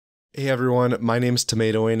Hey everyone, my name's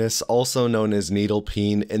tomatoanus, also known as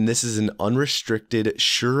Needlepeen, and this is an unrestricted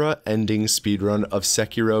Shura Ending speedrun of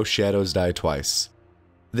Sekiro Shadows Die Twice.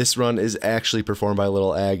 This run is actually performed by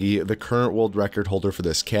LilAggy, the current world record holder for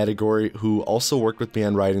this category, who also worked with me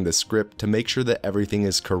on writing the script to make sure that everything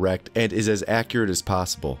is correct and is as accurate as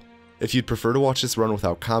possible. If you'd prefer to watch this run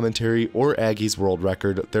without commentary or Aggy's world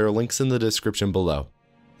record, there are links in the description below.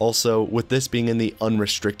 Also, with this being in the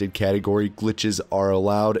unrestricted category, glitches are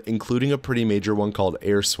allowed, including a pretty major one called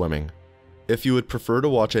air swimming. If you would prefer to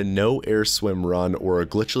watch a no air swim run or a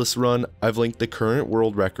glitchless run, I've linked the current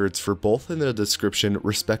world records for both in the description,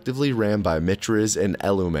 respectively ran by Mitriz and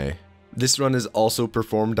Elume. This run is also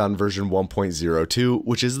performed on version 1.02,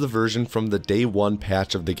 which is the version from the day 1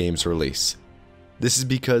 patch of the game's release. This is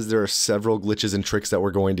because there are several glitches and tricks that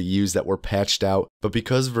we're going to use that were patched out, but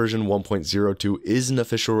because version 1.02 is an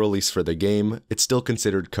official release for the game, it's still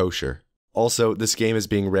considered kosher. Also, this game is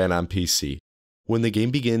being ran on PC. When the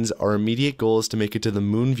game begins, our immediate goal is to make it to the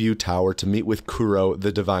Moonview Tower to meet with Kuro,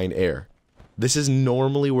 the Divine Heir. This is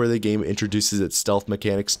normally where the game introduces its stealth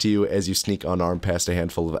mechanics to you as you sneak unarmed past a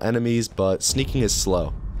handful of enemies, but sneaking is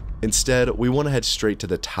slow. Instead, we want to head straight to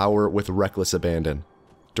the tower with reckless abandon.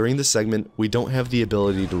 During this segment, we don't have the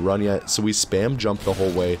ability to run yet, so we spam jump the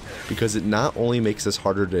whole way because it not only makes us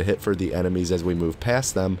harder to hit for the enemies as we move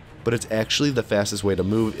past them, but it's actually the fastest way to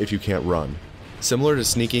move if you can't run. Similar to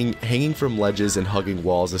sneaking, hanging from ledges and hugging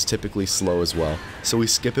walls is typically slow as well, so we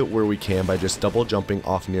skip it where we can by just double jumping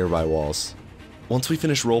off nearby walls. Once we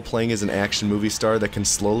finish role-playing as an action movie star that can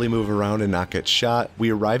slowly move around and not get shot, we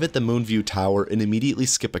arrive at the Moonview Tower and immediately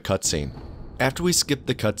skip a cutscene. After we skipped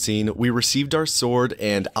the cutscene, we received our sword,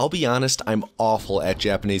 and I'll be honest, I'm awful at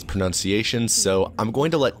Japanese pronunciation, so I'm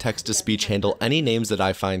going to let text-to-speech handle any names that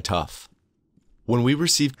I find tough. When we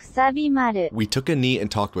received we took a knee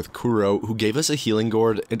and talked with Kuro, who gave us a healing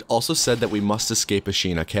gourd and also said that we must escape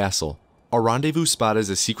Ashina Castle. Our rendezvous spot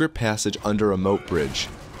is a secret passage under a moat bridge.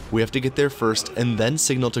 We have to get there first and then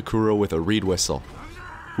signal to Kuro with a reed whistle.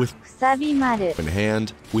 With in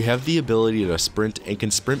hand, we have the ability to sprint and can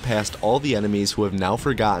sprint past all the enemies who have now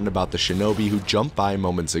forgotten about the shinobi who jumped by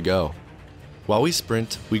moments ago. While we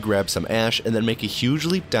sprint, we grab some ash and then make a huge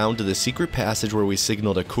leap down to the secret passage where we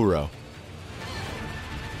signal to Kuro.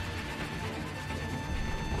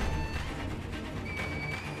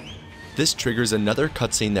 This triggers another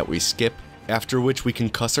cutscene that we skip, after which we can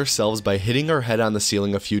cuss ourselves by hitting our head on the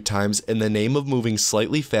ceiling a few times in the name of moving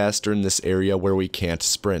slightly faster in this area where we can't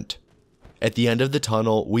sprint. At the end of the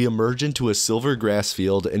tunnel, we emerge into a silver grass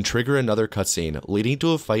field and trigger another cutscene, leading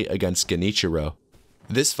to a fight against Genichiro.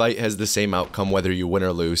 This fight has the same outcome whether you win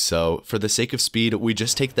or lose, so for the sake of speed, we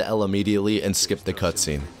just take the L immediately and skip the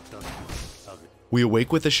cutscene. We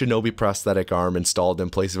awake with a shinobi prosthetic arm installed in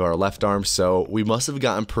place of our left arm, so we must have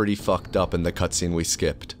gotten pretty fucked up in the cutscene we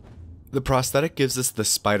skipped. The prosthetic gives us the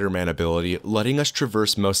Spider-Man ability, letting us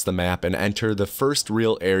traverse most of the map and enter the first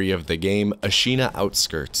real area of the game, Ashina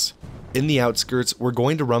Outskirts. In the outskirts, we're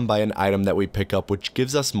going to run by an item that we pick up which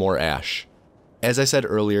gives us more ash. As I said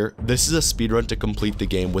earlier, this is a speedrun to complete the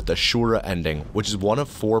game with the Shura Ending, which is one of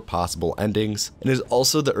 4 possible endings, and is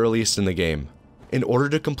also the earliest in the game. In order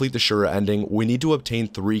to complete the Shura Ending, we need to obtain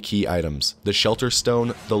 3 key items: the Shelter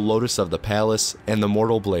Stone, the Lotus of the Palace, and the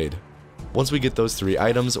Mortal Blade. Once we get those 3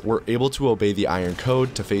 items, we're able to obey the Iron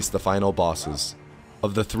Code to face the final bosses.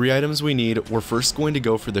 Of the 3 items we need, we're first going to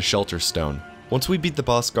go for the Shelter Stone. Once we beat the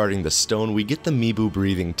boss guarding the stone, we get the Mibu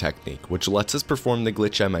breathing technique, which lets us perform the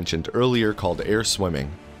glitch I mentioned earlier called air swimming.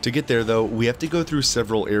 To get there though, we have to go through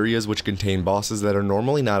several areas which contain bosses that are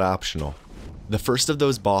normally not optional. The first of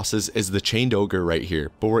those bosses is the chained ogre right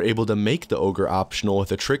here, but we're able to make the ogre optional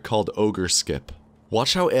with a trick called ogre skip.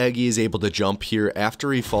 Watch how Aggy is able to jump here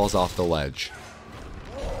after he falls off the ledge.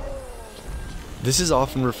 This is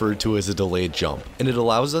often referred to as a delayed jump, and it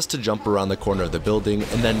allows us to jump around the corner of the building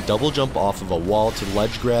and then double jump off of a wall to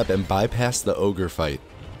ledge grab and bypass the ogre fight.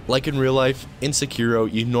 Like in real life, in Sekiro,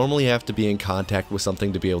 you normally have to be in contact with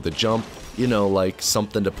something to be able to jump, you know, like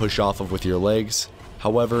something to push off of with your legs.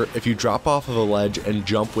 However, if you drop off of a ledge and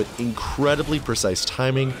jump with incredibly precise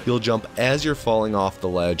timing, you'll jump as you're falling off the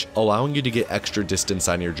ledge, allowing you to get extra distance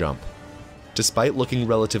on your jump. Despite looking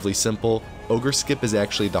relatively simple, ogre skip is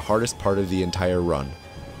actually the hardest part of the entire run.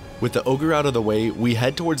 With the ogre out of the way, we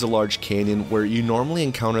head towards a large canyon where you normally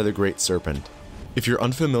encounter the Great Serpent. If you're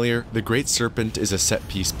unfamiliar, the Great Serpent is a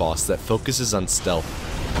set-piece boss that focuses on stealth,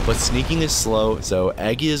 but sneaking is slow, so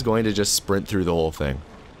Aggy is going to just sprint through the whole thing.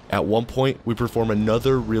 At one point, we perform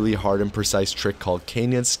another really hard and precise trick called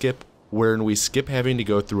Canyon Skip, wherein we skip having to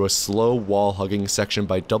go through a slow wall-hugging section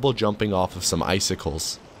by double jumping off of some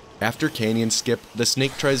icicles. After canyon skip, the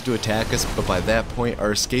snake tries to attack us, but by that point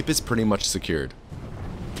our escape is pretty much secured.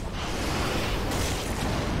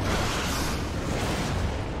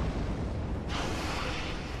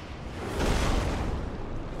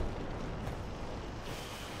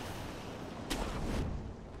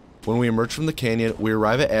 When we emerge from the canyon, we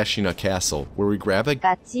arrive at Ashina Castle, where we grab a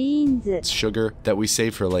sugar that we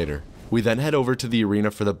save for later. We then head over to the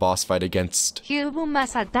arena for the boss fight against, where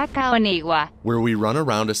we run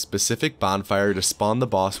around a specific bonfire to spawn the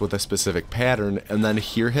boss with a specific pattern, and then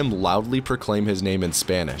hear him loudly proclaim his name in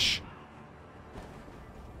Spanish.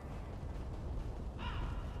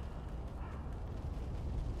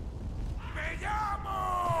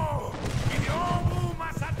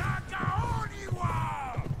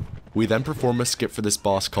 We then perform a skip for this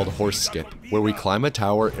boss called Horse Skip, where we climb a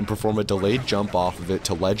tower and perform a delayed jump off of it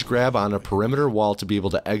to ledge grab on a perimeter wall to be able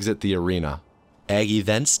to exit the arena. Aggie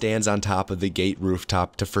then stands on top of the gate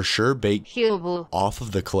rooftop to for sure bait off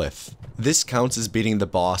of the cliff. This counts as beating the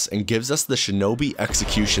boss and gives us the Shinobi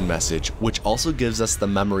execution message, which also gives us the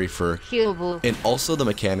memory for and also the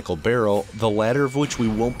mechanical barrel, the latter of which we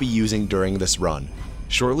won't be using during this run.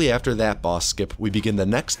 Shortly after that boss skip, we begin the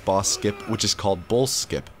next boss skip, which is called Bull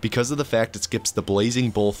Skip, because of the fact it skips the Blazing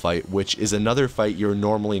Bull fight, which is another fight you're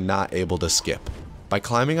normally not able to skip. By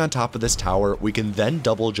climbing on top of this tower, we can then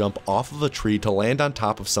double jump off of a tree to land on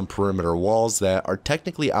top of some perimeter walls that are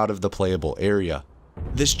technically out of the playable area.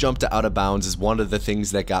 This jump to out of bounds is one of the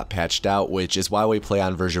things that got patched out, which is why we play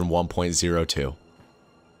on version 1.02.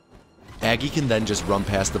 Aggie can then just run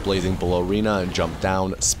past the Blazing Bull arena and jump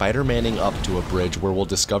down, Spider-Manning up to a bridge where we'll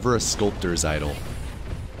discover a sculptor's idol.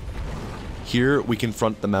 Here we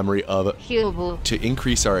confront the memory of to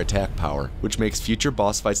increase our attack power, which makes future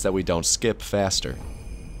boss fights that we don't skip faster.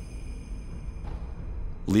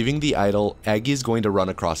 Leaving the idol, Aggie is going to run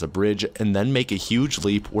across a bridge and then make a huge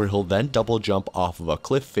leap where he'll then double jump off of a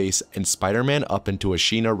cliff face and Spider-Man up into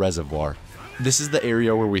Ashina Reservoir. This is the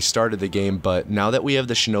area where we started the game, but now that we have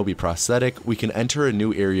the Shinobi prosthetic, we can enter a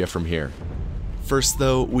new area from here. First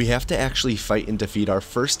though, we have to actually fight and defeat our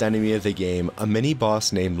first enemy of the game, a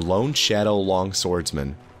mini-boss named Lone Shadow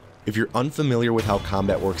Longswordsman. If you're unfamiliar with how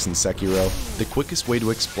combat works in Sekiro, the quickest way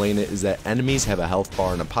to explain it is that enemies have a health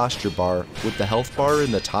bar and a posture bar, with the health bar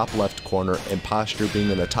in the top left corner and posture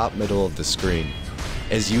being in the top middle of the screen.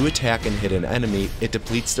 As you attack and hit an enemy, it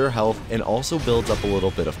depletes their health and also builds up a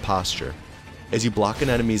little bit of posture. As you block an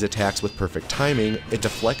enemy's attacks with perfect timing, it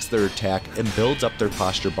deflects their attack and builds up their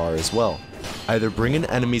posture bar as well. Either bring an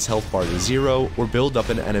enemy's health bar to 0 or build up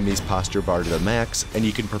an enemy's posture bar to the max and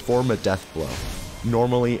you can perform a death blow.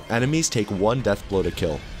 Normally, enemies take one death blow to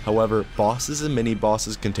kill. However, bosses and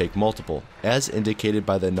mini-bosses can take multiple, as indicated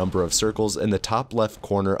by the number of circles in the top left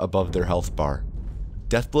corner above their health bar.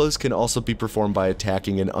 Death blows can also be performed by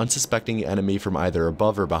attacking an unsuspecting enemy from either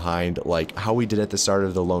above or behind, like how we did at the start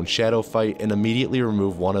of the Lone Shadow fight, and immediately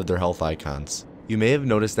remove one of their health icons. You may have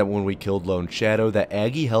noticed that when we killed Lone Shadow that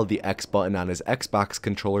Aggie held the X button on his Xbox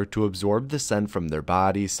controller to absorb the send from their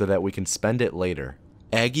body so that we can spend it later.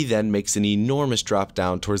 Aggie then makes an enormous drop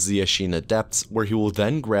down towards the Ashina depths, where he will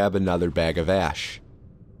then grab another bag of ash.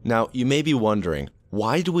 Now, you may be wondering,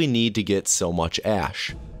 why do we need to get so much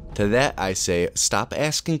ash? To that I say, stop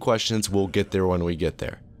asking questions, we'll get there when we get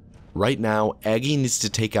there. Right now, Aggie needs to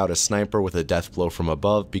take out a sniper with a death blow from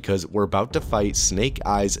above because we're about to fight Snake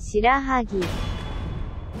Eyes. LilAggy.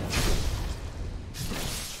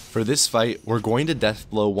 For this fight, we're going to death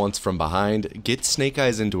blow once from behind, get Snake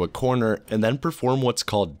Eyes into a corner, and then perform what's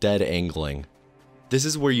called dead angling. This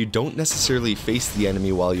is where you don't necessarily face the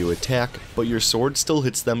enemy while you attack, but your sword still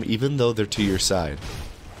hits them even though they're to your side.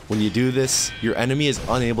 When you do this, your enemy is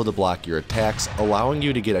unable to block your attacks, allowing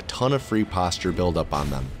you to get a ton of free posture buildup on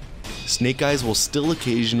them. Snake Eyes will still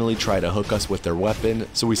occasionally try to hook us with their weapon,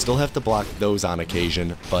 so we still have to block those on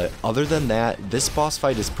occasion, but other than that, this boss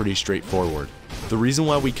fight is pretty straightforward. The reason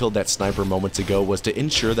why we killed that sniper moments ago was to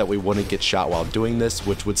ensure that we wouldn't get shot while doing this,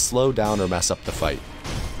 which would slow down or mess up the fight.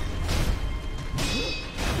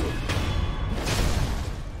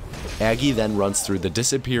 Aggie then runs through the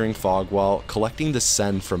disappearing fog wall, collecting the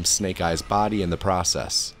send from Snake Eye's body in the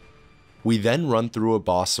process. We then run through a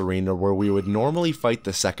boss arena where we would normally fight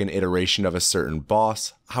the second iteration of a certain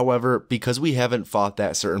boss. However, because we haven't fought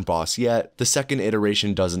that certain boss yet, the second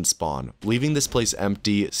iteration doesn't spawn, leaving this place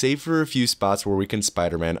empty save for a few spots where we can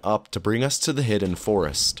Spider-Man up to bring us to the hidden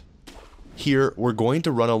forest. Here, we're going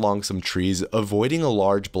to run along some trees, avoiding a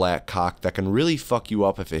large black cock that can really fuck you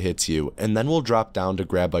up if it hits you, and then we'll drop down to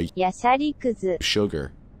grab a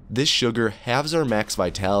sugar. This sugar halves our max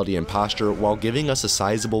vitality and posture while giving us a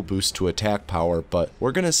sizable boost to attack power, but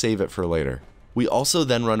we're gonna save it for later. We also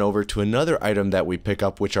then run over to another item that we pick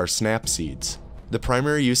up, which are snap seeds. The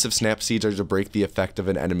primary use of snap seeds are to break the effect of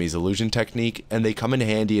an enemy's illusion technique, and they come in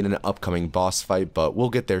handy in an upcoming boss fight, but we'll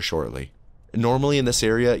get there shortly. Normally in this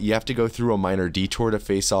area, you have to go through a minor detour to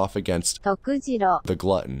face off against the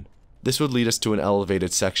Glutton. This would lead us to an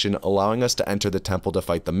elevated section, allowing us to enter the temple to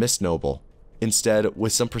fight the Mist Noble. Instead,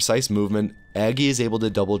 with some precise movement, Aggie is able to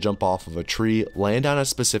double jump off of a tree, land on a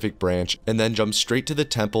specific branch, and then jump straight to the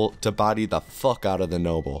temple to body the fuck out of the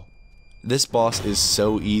Noble. This boss is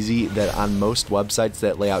so easy that on most websites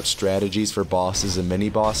that lay out strategies for bosses and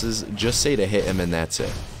mini-bosses, just say to hit him and that's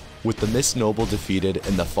it. With the Mist Noble defeated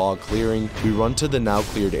and the fog clearing, we run to the now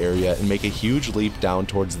cleared area and make a huge leap down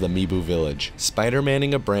towards the Mibu village,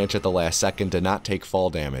 Spider-Manning a branch at the last second to not take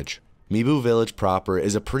fall damage. Mibu village proper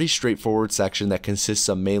is a pretty straightforward section that consists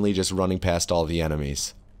of mainly just running past all the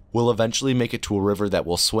enemies. We'll eventually make it to a river that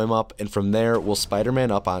we'll swim up, and from there we'll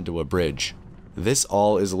Spider-Man up onto a bridge. This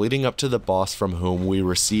all is leading up to the boss from whom we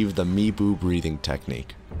receive the Mibu breathing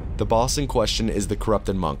technique. The boss in question is the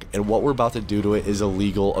corrupted monk, and what we're about to do to it is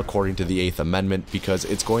illegal according to the 8th Amendment because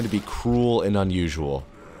it's going to be cruel and unusual.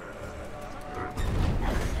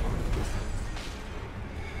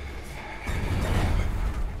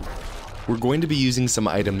 We're going to be using some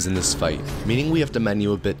items in this fight, meaning we have to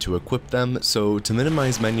menu a bit to equip them, so to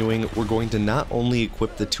minimize menuing, we're going to not only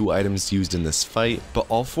equip the 2 items used in this fight, but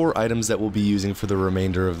all 4 items that we'll be using for the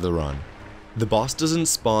remainder of the run. The boss doesn't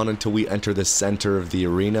spawn until we enter the center of the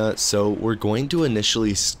arena, so we're going to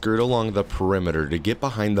initially skirt along the perimeter to get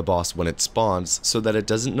behind the boss when it spawns, so that it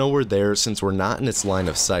doesn't know we're there since we're not in its line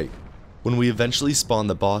of sight. When we eventually spawn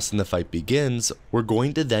the boss and the fight begins, we're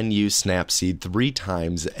going to then use Snapseed 3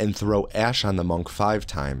 times and throw Ash on the monk 5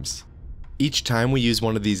 times. Each time we use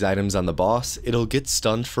one of these items on the boss, it'll get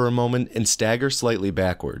stunned for a moment and stagger slightly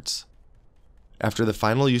backwards. After the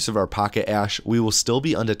final use of our pocket Ash, we will still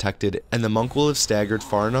be undetected and the monk will have staggered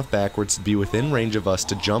far enough backwards to be within range of us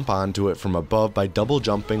to jump onto it from above by double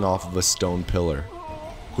jumping off of a stone pillar.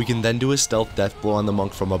 We can then do a stealth death blow on the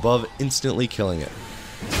monk from above, instantly killing it.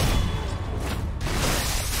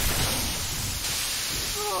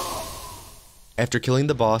 After killing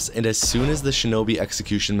the boss, and as soon as the Shinobi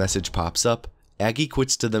execution message pops up, Aggie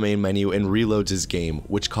quits to the main menu and reloads his game,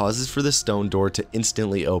 which causes for the stone door to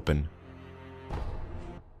instantly open.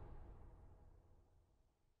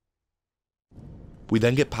 We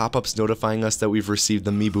then get pop-ups notifying us that we've received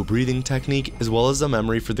the Mibu breathing technique, as well as a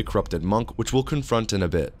memory for the corrupted monk, which we'll confront in a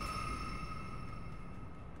bit.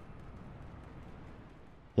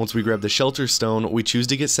 Once we grab the shelter stone, we choose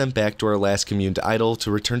to get sent back to our last communed idol to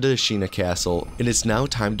return to the Sheena castle, and it's now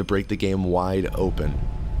time to break the game wide open.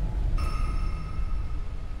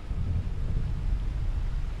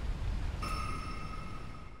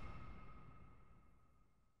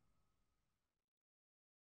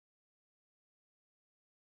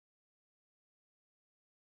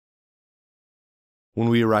 When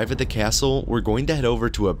we arrive at the castle, we're going to head over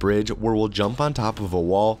to a bridge where we'll jump on top of a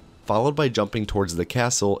wall, followed by jumping towards the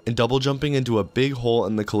castle and double jumping into a big hole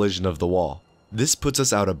in the collision of the wall. This puts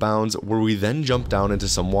us out of bounds, where we then jump down into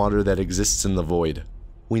some water that exists in the void.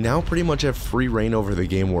 We now pretty much have free reign over the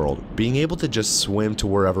game world, being able to just swim to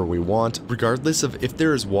wherever we want, regardless of if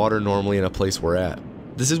there is water normally in a place we're at.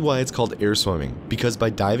 This is why it's called air swimming, because by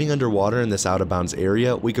diving underwater in this out of bounds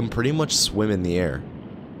area, we can pretty much swim in the air.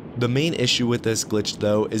 The main issue with this glitch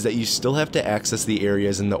though is that you still have to access the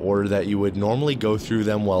areas in the order that you would normally go through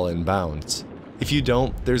them while in bounds. If you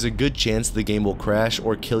don't, there's a good chance the game will crash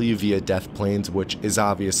or kill you via death planes, which is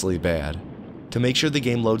obviously bad. To make sure the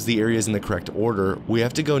game loads the areas in the correct order, we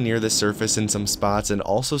have to go near the surface in some spots and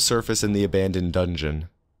also surface in the abandoned dungeon.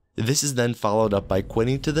 This is then followed up by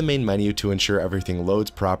quitting to the main menu to ensure everything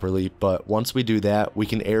loads properly, but once we do that, we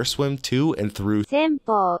can air swim to and through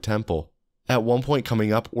Temple. At one point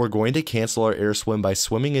coming up, we're going to cancel our air swim by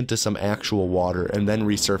swimming into some actual water and then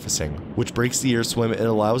resurfacing, which breaks the air swim and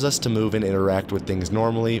allows us to move and interact with things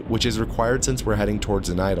normally, which is required since we're heading towards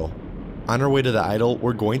an idol. On our way to the idol,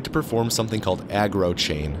 we're going to perform something called aggro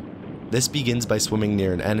chain. This begins by swimming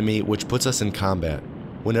near an enemy, which puts us in combat.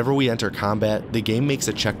 Whenever we enter combat, the game makes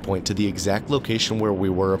a checkpoint to the exact location where we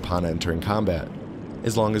were upon entering combat.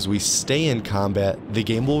 As long as we stay in combat, the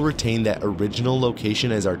game will retain that original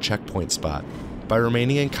location as our checkpoint spot. By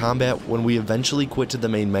remaining in combat, when we eventually quit to the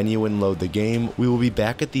main menu and load the game, we will be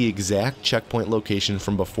back at the exact checkpoint location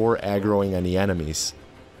from before aggroing any enemies.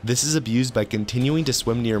 This is abused by continuing to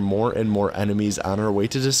swim near more and more enemies on our way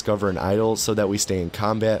to discover an idol so that we stay in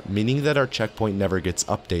combat, meaning that our checkpoint never gets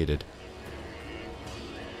updated.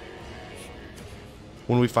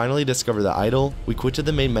 When we finally discover the idol, we quit to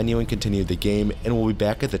the main menu and continue the game, and we'll be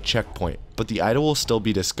back at the checkpoint, but the idol will still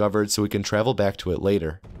be discovered so we can travel back to it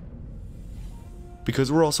later.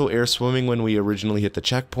 Because we're also air swimming when we originally hit the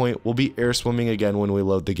checkpoint, we'll be air swimming again when we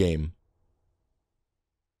load the game.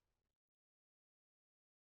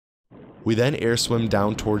 We then air swim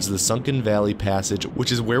down towards the Sunken Valley Passage,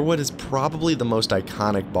 which is where what is probably the most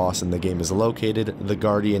iconic boss in the game is located, the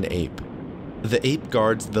Guardian Ape. The ape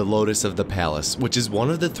guards the Lotus of the Palace, which is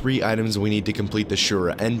one of the 3 items we need to complete the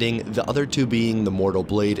Shura Ending, the other 2 being the Mortal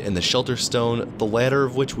Blade and the Shelter Stone, the latter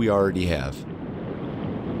of which we already have.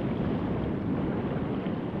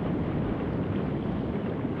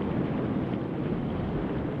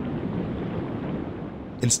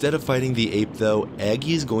 Instead of fighting the ape though,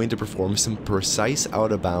 Aggie is going to perform some precise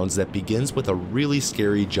out of bounds that begins with a really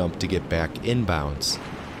scary jump to get back inbounds.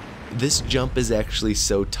 This jump is actually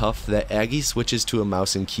so tough that Aggie switches to a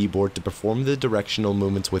mouse and keyboard to perform the directional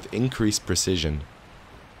movements with increased precision.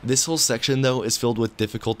 This whole section though is filled with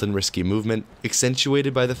difficult and risky movement,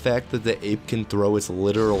 accentuated by the fact that the ape can throw its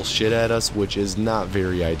literal shit at us, which is not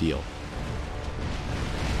very ideal.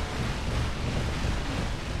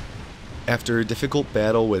 After a difficult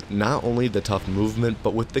battle with not only the tough movement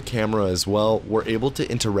but with the camera as well, we're able to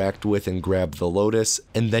interact with and grab the Lotus,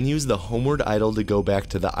 and then use the homeward idol to go back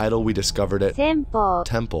to the idol we discovered at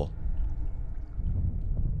Temple.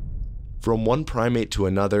 From one primate to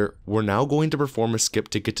another, we're now going to perform a skip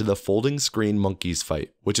to get to the folding screen monkeys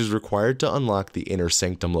fight, which is required to unlock the Inner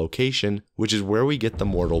Sanctum location, which is where we get the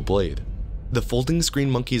Mortal Blade. The folding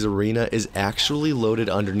screen monkeys arena is actually loaded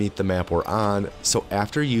underneath the map we're on, so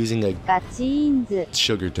after using a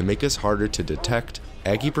sugar to make us harder to detect,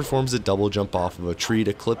 Aggie performs a double jump off of a tree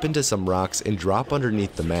to clip into some rocks and drop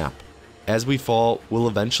underneath the map. As we fall, we'll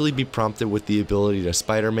eventually be prompted with the ability to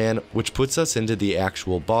Spider-Man, which puts us into the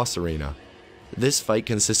actual boss arena. This fight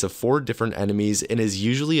consists of 4 different enemies and is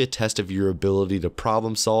usually a test of your ability to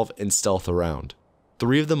problem solve and stealth around.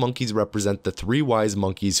 3 of the monkeys represent the 3 wise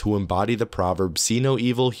monkeys who embody the proverb "see no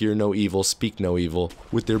evil, hear no evil, speak no evil,"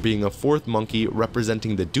 with there being a 4th monkey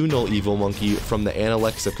representing the "do no evil" monkey from the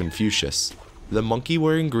Analects of Confucius. The monkey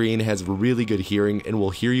wearing green has really good hearing and will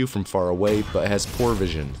hear you from far away, but has poor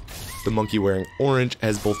vision. The monkey wearing orange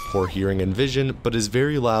has both poor hearing and vision, but is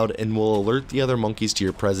very loud and will alert the other monkeys to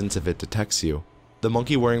your presence if it detects you. The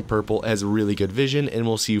monkey wearing purple has really good vision and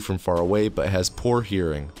will see you from far away, but has poor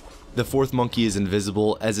hearing. The 4th monkey is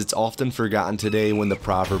invisible, as it's often forgotten today when the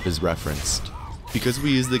proverb is referenced. Because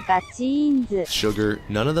we use the sugar,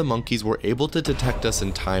 none of the monkeys were able to detect us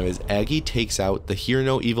in time, as Aggie takes out the Hear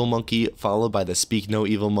No Evil monkey, followed by the Speak No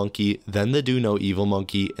Evil monkey, then the Do No Evil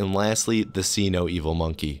monkey, and lastly the See No Evil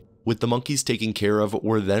monkey. With the monkeys taken care of,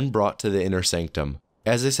 we're then brought to the Inner Sanctum.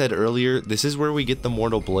 As I said earlier, this is where we get the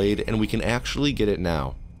Mortal Blade, and we can actually get it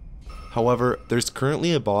now. However, there's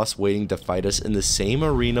currently a boss waiting to fight us in the same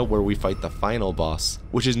arena where we fight the final boss,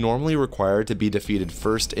 which is normally required to be defeated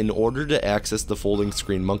first in order to access the folding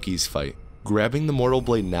screen monkeys fight. Grabbing the Mortal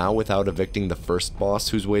Blade now without evicting the first boss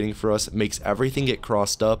who's waiting for us makes everything get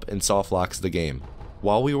crossed up and soft locks the game.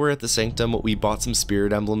 While we were at the Sanctum, we bought some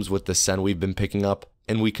spirit emblems with the sen we've been picking up,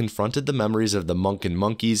 and we confronted the memories of the monk and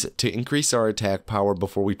monkeys to increase our attack power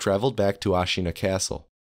before we traveled back to Ashina Castle.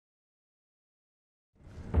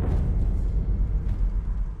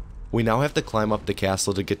 We now have to climb up the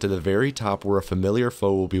castle to get to the very top where a familiar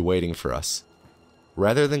foe will be waiting for us.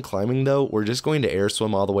 Rather than climbing though, we're just going to air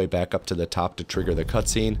swim all the way back up to the top to trigger the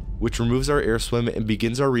cutscene, which removes our air swim and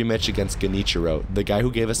begins our rematch against Genichiro, the guy who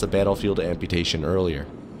gave us a battlefield amputation earlier.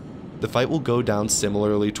 The fight will go down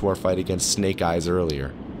similarly to our fight against Snake Eyes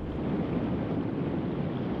earlier.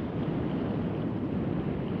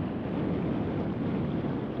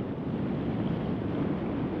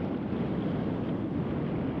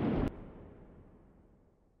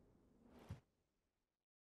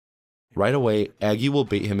 Right away, Aggie will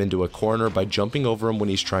bait him into a corner by jumping over him when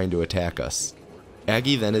he's trying to attack us.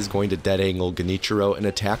 Aggie then is going to dead angle Genichiro and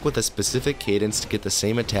attack with a specific cadence to get the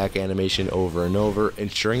same attack animation over and over,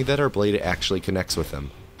 ensuring that our blade actually connects with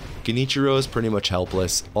him. Genichiro is pretty much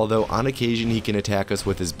helpless, although on occasion he can attack us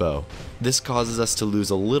with his bow. This causes us to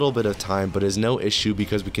lose a little bit of time, but is no issue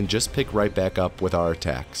because we can just pick right back up with our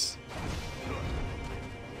attacks.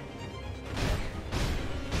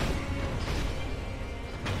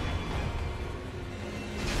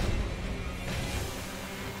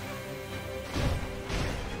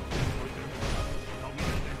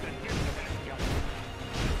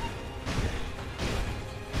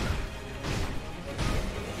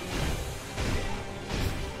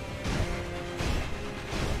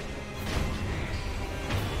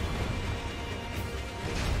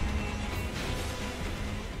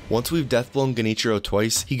 Once we've deathblown Genichiro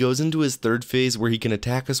twice, he goes into his third phase where he can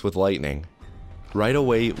attack us with lightning. Right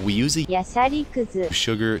away, we use a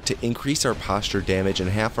sugar to increase our posture damage and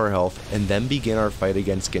half our health, and then begin our fight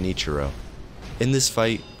against Genichiro. In this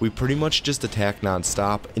fight, we pretty much just attack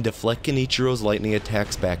non-stop and deflect Genichiro's lightning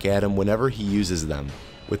attacks back at him whenever he uses them.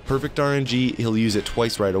 With perfect RNG, he'll use it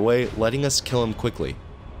twice right away, letting us kill him quickly.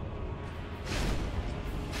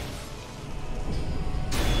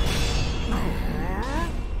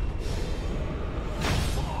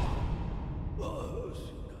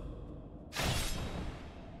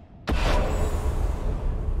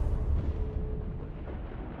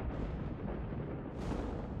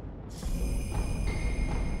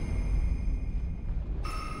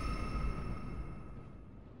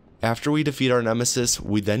 After we defeat our nemesis,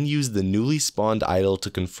 we then use the newly spawned idol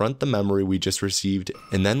to confront the memory we just received,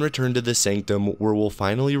 and then return to the sanctum where we'll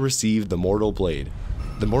finally receive the Mortal Blade.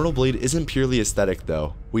 The Mortal Blade isn't purely aesthetic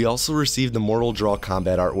though, we also receive the Mortal Draw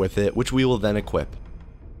combat art with it, which we will then equip.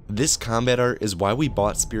 This combat art is why we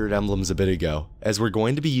bought Spirit Emblems a bit ago, as we're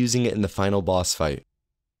going to be using it in the final boss fight.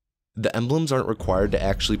 The emblems aren't required to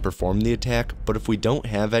actually perform the attack, but if we don't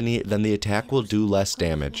have any, then the attack will do less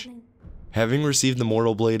damage. Having received the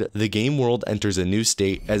Mortal Blade, the game world enters a new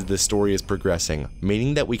state as the story is progressing,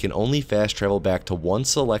 meaning that we can only fast travel back to one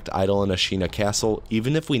select idol in Ashina Castle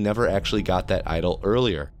even if we never actually got that idol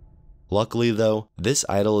earlier. Luckily though, this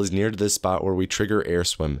idol is near to the spot where we trigger Air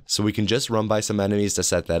Swim, so we can just run by some enemies to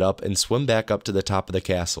set that up and swim back up to the top of the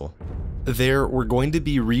castle. There, we're going to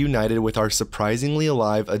be reunited with our surprisingly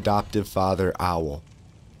alive adoptive father, Owl.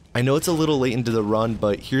 I know it's a little late into the run,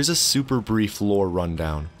 but here's a super brief lore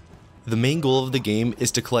rundown. The main goal of the game is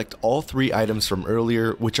to collect all 3 items from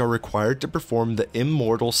earlier, which are required to perform the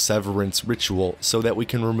Immortal Severance ritual so that we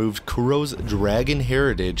can remove Kuro's dragon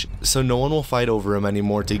heritage so no one will fight over him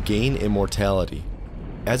anymore to gain immortality.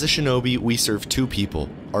 As a shinobi, we serve 2 people,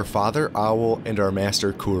 our father Owl and our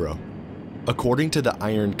master Kuro. According to the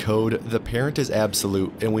Iron Code, the parent is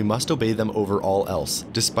absolute and we must obey them over all else,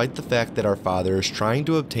 despite the fact that our father is trying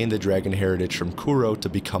to obtain the dragon heritage from Kuro to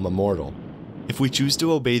become immortal. If we choose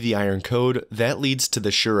to obey the Iron Code, that leads to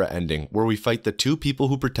the Shura Ending, where we fight the 2 people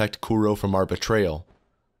who protect Kuro from our betrayal.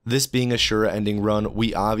 This being a Shura Ending run,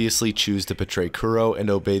 we obviously choose to betray Kuro and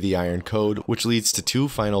obey the Iron Code, which leads to 2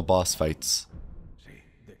 final boss fights.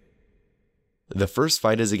 The first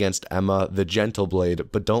fight is against Emma, the Gentle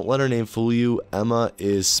Blade, but don't let her name fool you, Emma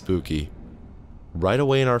is spooky. Right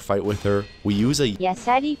away in our fight with her, we use a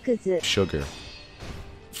sugar.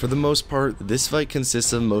 For the most part, this fight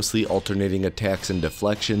consists of mostly alternating attacks and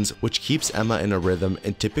deflections, which keeps Emma in a rhythm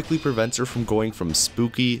and typically prevents her from going from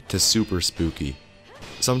spooky to super spooky.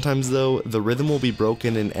 Sometimes though, the rhythm will be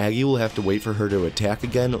broken and Aggie will have to wait for her to attack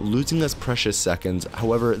again, losing us precious seconds,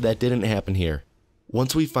 however that didn't happen here.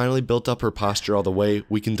 Once we finally built up her posture all the way,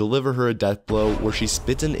 we can deliver her a death blow where she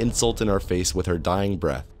spits an insult in our face with her dying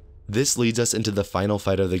breath. This leads us into the final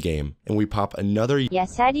fight of the game, and we pop another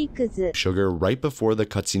sugar right before the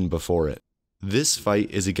cutscene before it. This fight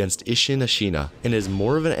is against Isshin Ashina, and is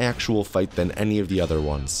more of an actual fight than any of the other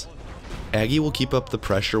ones. Aggie will keep up the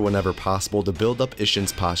pressure whenever possible to build up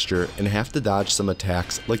Isshin's posture, and have to dodge some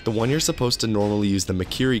attacks, like the one you're supposed to normally use the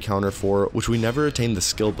Makiri counter for, which we never attain the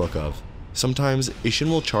skill book of. Sometimes, Isshin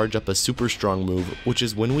will charge up a super strong move, which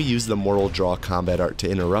is when we use the Mortal Draw combat art to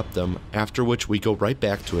interrupt them, after which we go right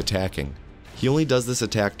back to attacking. He only does this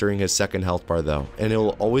attack during his second health bar though, and it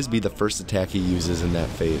will always be the first attack he uses in that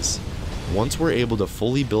phase. Once we're able to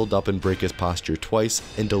fully build up and break his posture twice,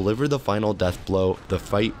 and deliver the final death blow, the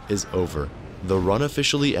fight is over. The run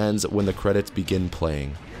officially ends when the credits begin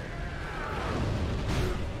playing.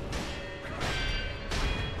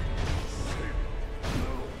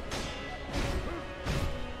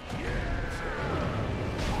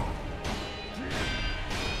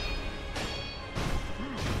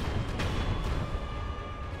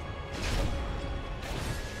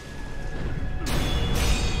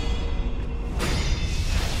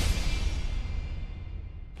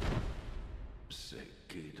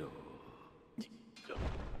 Sekiro.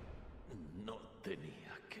 No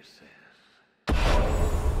tenía que ser.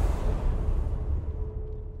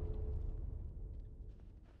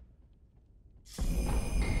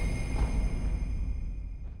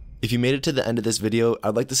 If you made it to the end of this video,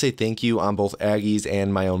 I'd like to say thank you on both Aggie's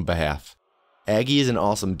and my own behalf. Aggie is an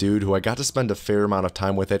awesome dude who I got to spend a fair amount of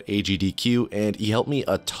time with at AGDQ, and he helped me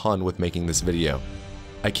a ton with making this video.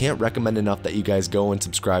 I can't recommend enough that you guys go and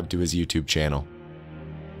subscribe to his YouTube channel.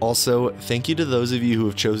 Also, thank you to those of you who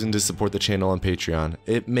have chosen to support the channel on Patreon.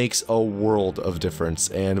 It makes a world of difference,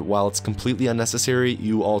 and while it's completely unnecessary,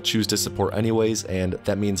 you all choose to support anyways, and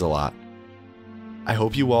that means a lot. I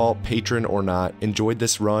hope you all, patron or not, enjoyed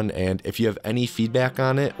this run, and if you have any feedback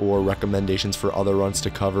on it or recommendations for other runs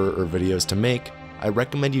to cover or videos to make, I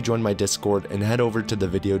recommend you join my Discord and head over to the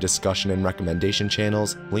video discussion and recommendation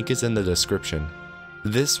channels, link is in the description.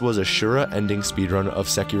 This was a Shura Ending speedrun of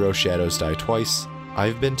Sekiro Shadows Die Twice.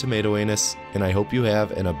 I've been tomatoanus, and I hope you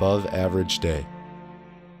have an above average day.